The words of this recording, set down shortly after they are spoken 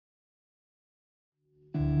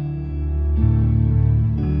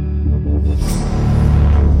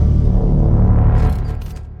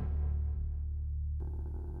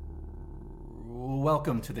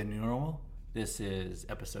Welcome to the New Normal. This is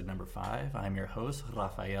episode number 5. I'm your host,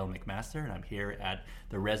 Rafael McMaster, and I'm here at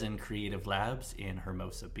the Resin Creative Labs in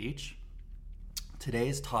Hermosa Beach.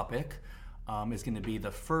 Today's topic is going to be the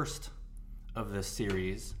first of this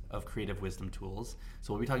series of creative wisdom tools.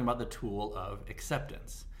 So we'll be talking about the tool of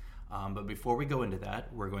acceptance. But before we go into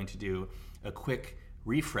that, we're going to do a quick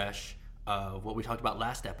refresh of what we talked about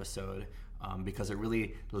last episode, because it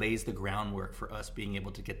really lays the groundwork for us being able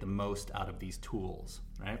to get the most out of these tools,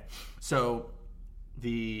 right? So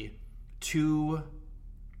the two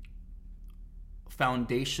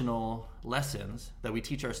foundational lessons that we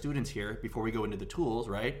teach our students here before we go into the tools,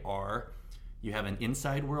 right, are you have an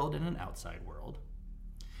inside world and an outside world.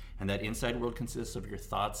 And that inside world consists of your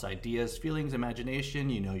thoughts, ideas, feelings, imagination.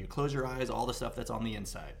 You know, you close your eyes, all the stuff that's on the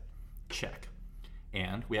inside. Check.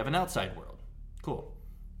 And we have an outside world. Cool.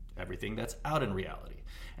 Everything that's out in reality.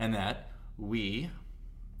 And that we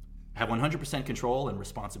have 100% control and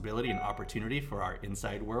responsibility and opportunity for our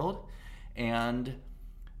inside world. And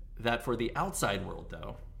that for the outside world,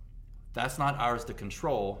 though, that's not ours to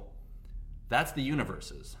control. That's the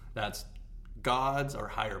universe's. That's God's or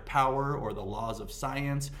higher power or the laws of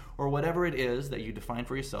science or whatever it is that you define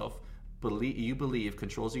for yourself, you believe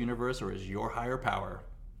controls the universe or is your higher power.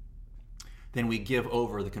 Then we give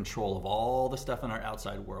over the control of all the stuff in our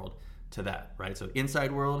outside world to that, right? So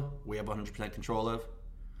inside world, we have 100% control of.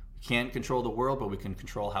 We can't control the world, but we can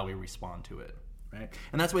control how we respond to it, right?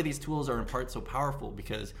 And that's why these tools are in part so powerful,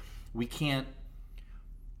 because we can't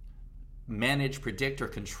manage, predict, or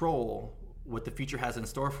control what the future has in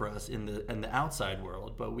store for us in the outside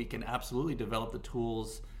world, but we can absolutely develop the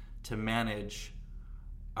tools to manage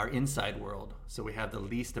our inside world so we have the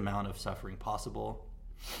least amount of suffering possible,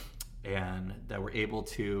 and that we're able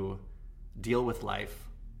to deal with life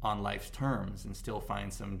on life's terms and still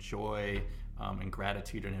find some joy and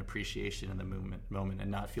gratitude and appreciation in the moment and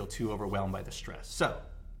not feel too overwhelmed by the stress. So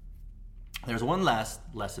there's one last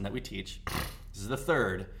lesson that we teach. This is the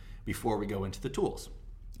third before we go into the tools.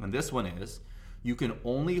 And this one is, you can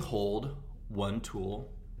only hold one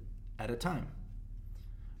tool at a time.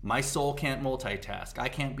 My soul can't multitask. I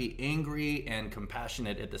can't be angry and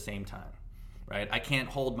compassionate at the same time. Right? I can't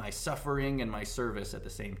hold my suffering and my service at the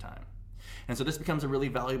same time. And so this becomes a really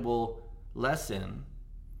valuable lesson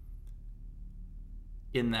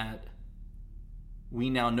in that we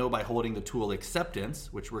now know by holding the tool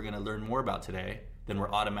acceptance, which we're going to learn more about today, then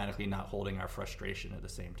we're automatically not holding our frustration at the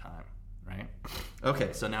same time, right?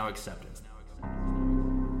 Okay, so now acceptance.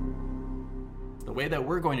 The way that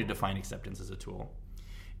we're going to define acceptance as a tool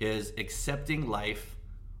is accepting life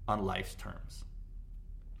on life's terms.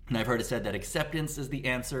 And I've heard it said that acceptance is the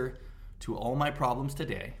answer to all my problems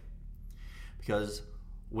today, because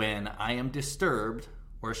when I am disturbed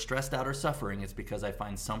or stressed out or suffering, it's because I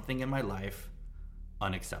find something in my life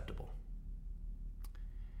unacceptable.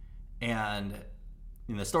 And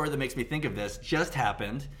the story that makes me think of this just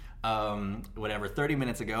happened, 30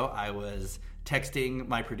 minutes ago. I was texting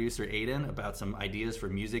my producer Aiden about some ideas for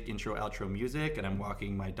music, intro, outro music, and I'm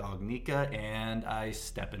walking my dog Nika, and I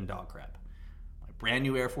step in dog crap. Brand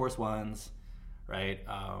new Air Force Ones, right?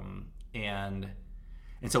 And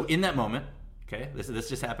so in that moment, okay, this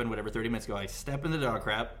just happened, 30 minutes ago, I step in the dog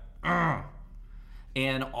crap,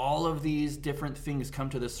 and all of these different things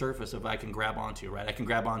come to the surface of I can grab onto, right? I can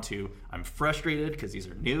grab onto, I'm frustrated because these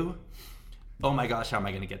are new. Oh my gosh, how am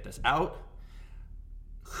I going to get this out?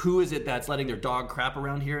 Who is it that's letting their dog crap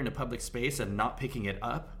around here in a public space and not picking it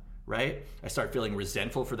up, right? I start feeling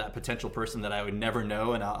resentful for that potential person that I would never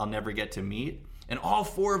know and I'll never get to meet. And all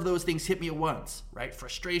 4 of those things hit me at once, right?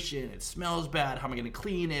 Frustration, it smells bad, how am I going to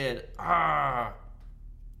clean it?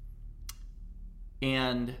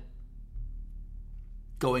 And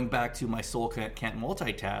going back to my soul can't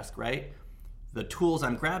multitask, right? The tools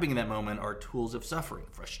I'm grabbing in that moment are tools of suffering,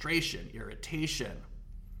 frustration, irritation.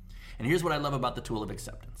 And here's what I love about the tool of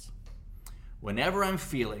acceptance. Whenever I'm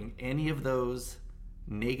feeling any of those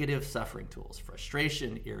negative suffering tools,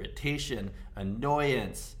 frustration, irritation,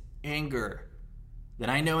 annoyance, anger, then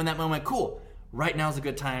I know in that moment, cool, right now is a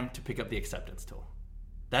good time to pick up the acceptance tool.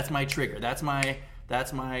 That's my trigger. That's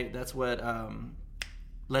what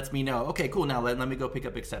lets me know, okay, cool, now let me go pick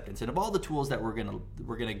up acceptance. And of all the tools that we're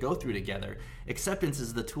gonna go through together, acceptance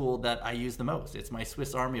is the tool that I use the most. It's my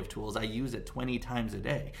Swiss Army of tools. I use it 20 times a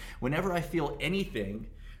day. Whenever I feel anything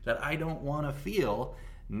that I don't want to feel,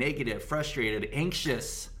 negative, frustrated,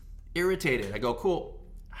 anxious, irritated, I go, cool,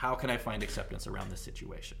 how can I find acceptance around this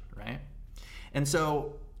situation, right? And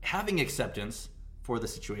so having acceptance for the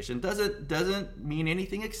situation doesn't mean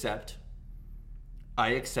anything except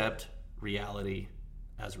I accept reality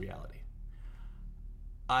as reality.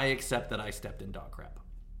 I accept that I stepped in dog crap.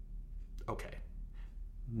 Okay.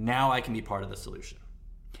 Now I can be part of the solution.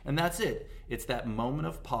 And that's it. It's that moment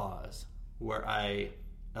of pause where I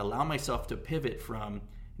allow myself to pivot from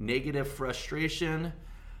negative frustration.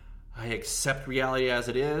 I accept reality as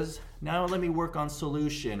it is. Now let me work on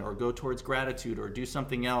solution or go towards gratitude or do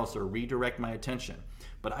something else or redirect my attention.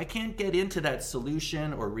 But I can't get into that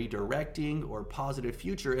solution or redirecting or positive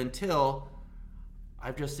future until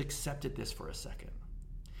I've just accepted this for a second.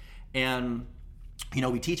 And,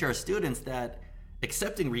 we teach our students that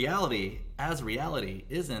accepting reality as reality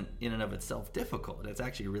isn't in and of itself difficult. It's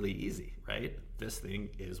actually really easy, right? This thing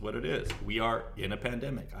is what it is. We are in a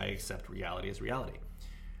pandemic. I accept reality as reality.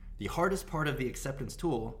 The hardest part of the acceptance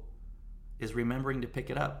tool is remembering to pick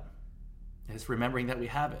it up. It's remembering that we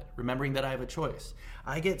have it, remembering that I have a choice.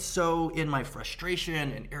 I get so in my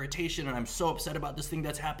frustration and irritation, and I'm so upset about this thing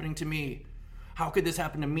that's happening to me. How could this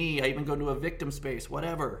happen to me? I even go into a victim space,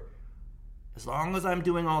 whatever. As long as I'm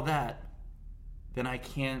doing all that, then I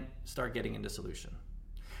can't start getting into solution.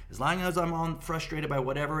 As long as I'm frustrated by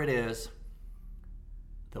whatever it is,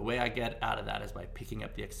 the way I get out of that is by picking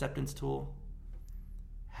up the acceptance tool,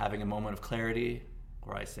 having a moment of clarity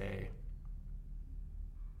where I say,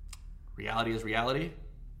 reality is reality.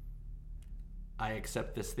 I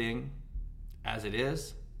accept this thing as it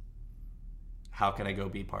is. How can I go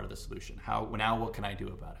be part of the solution? What can I do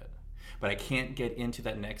about it? But I can't get into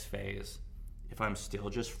that next phase if I'm still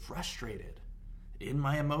just frustrated in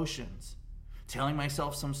my emotions, telling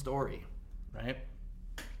myself some story, right?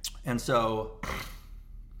 And so,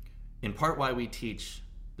 in part why we teach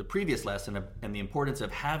the previous lesson and the importance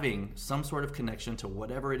of having some sort of connection to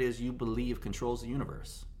whatever it is you believe controls the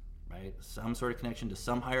universe, right? Some sort of connection to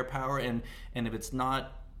some higher power, and if it's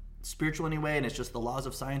not spiritual anyway, and it's just the laws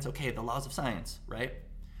of science, okay, the laws of science, right?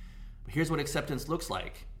 But here's what acceptance looks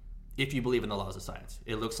like if you believe in the laws of science.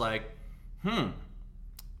 It looks like,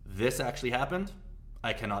 this actually happened.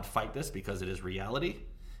 I cannot fight this because it is reality.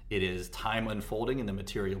 It is time unfolding in the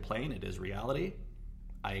material plane. It is reality.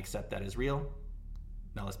 I accept that as real.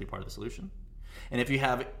 Now let's be part of the solution. And if you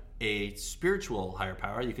have a spiritual higher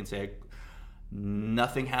power, you can say,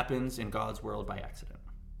 nothing happens in God's world by accident.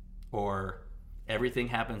 Or everything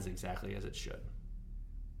happens exactly as it should.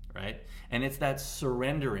 Right? And it's that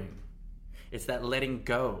surrendering. It's that letting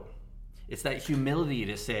go. It's that humility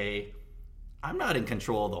to say, I'm not in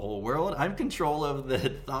control of the whole world. I'm in control of the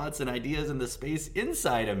thoughts and ideas and the space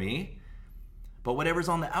inside of me. But whatever's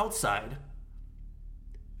on the outside,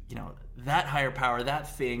 that higher power,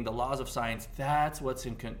 that thing, the laws of science, that's what's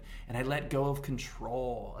and I let go of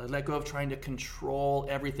control. I let go of trying to control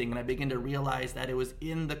everything, and I begin to realize that it was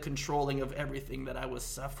in the controlling of everything that I was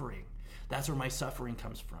suffering. That's where my suffering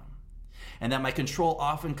comes from. And that my control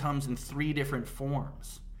often comes in 3 different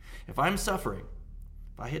forms. If I'm suffering,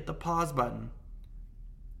 if I hit the pause button,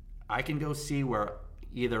 I can go see where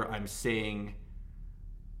either I'm saying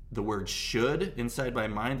the word should inside my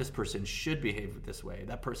mind. This person should behave this way.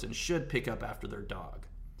 That person should pick up after their dog.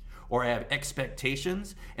 Or I have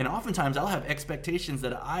expectations, and oftentimes I'll have expectations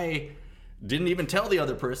that I didn't even tell the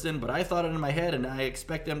other person, but I thought it in my head, and I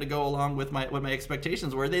expect them to go along with what my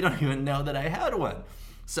expectations were. They don't even know that I had one.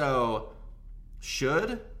 So,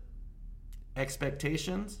 should,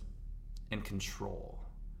 expectations, and control.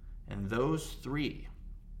 And those 3,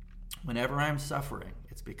 whenever I'm suffering,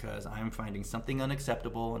 it's because I'm finding something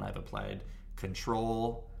unacceptable and I've applied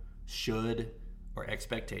control, should, or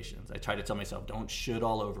expectations. I try to tell myself, don't should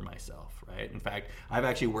all over myself, right? In fact, I've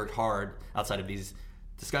actually worked hard outside of these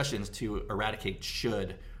discussions to eradicate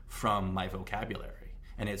should from my vocabulary,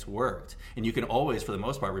 and it's worked. And you can always, for the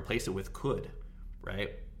most part, replace it with could,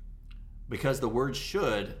 right? Because the word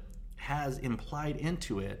should has implied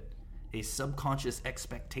into it a subconscious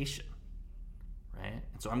expectation, right?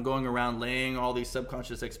 And so I'm going around laying all these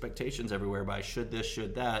subconscious expectations everywhere by should this,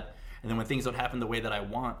 should that, and then when things don't happen the way that I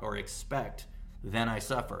want or expect, then I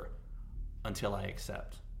suffer until I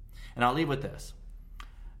accept. And I'll leave with this.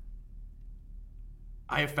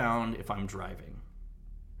 I have found if I'm driving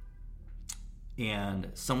and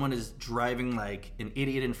someone is driving like an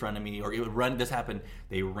idiot in front of me, or this happened,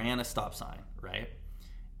 they ran a stop sign, right?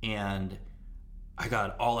 And I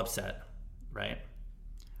got all upset, right?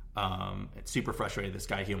 It's super frustrated. This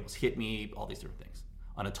guy, he almost hit me, all these different things.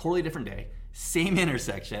 On a totally different day, same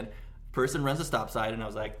intersection, person runs a stop sign, and I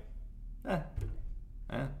was like,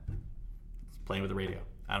 playing with the radio.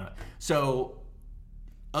 I don't know. So,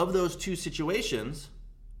 of those 2 situations,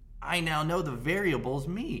 I now know the variable's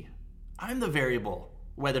me. I'm the variable,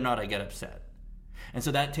 whether or not I get upset. And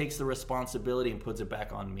so that takes the responsibility and puts it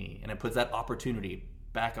back on me. And it puts that opportunity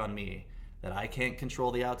back on me that I can't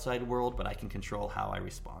control the outside world, but I can control how I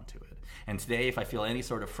respond to it. And today, if I feel any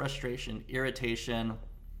sort of frustration, irritation,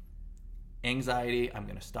 anxiety, I'm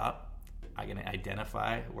going to stop. I'm going to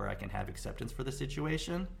identify where I can have acceptance for the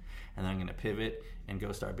situation, and then I'm going to pivot and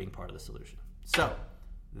go start being part of the solution. So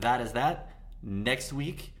that is that. Next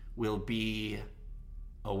week will be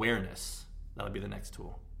awareness. That'll be the next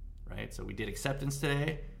tool, right? So we did acceptance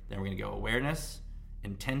today. Then we're going to go awareness,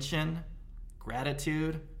 intention,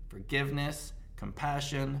 gratitude, forgiveness,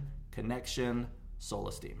 compassion, connection, soul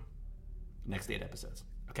esteem. Next 8 episodes.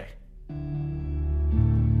 Okay.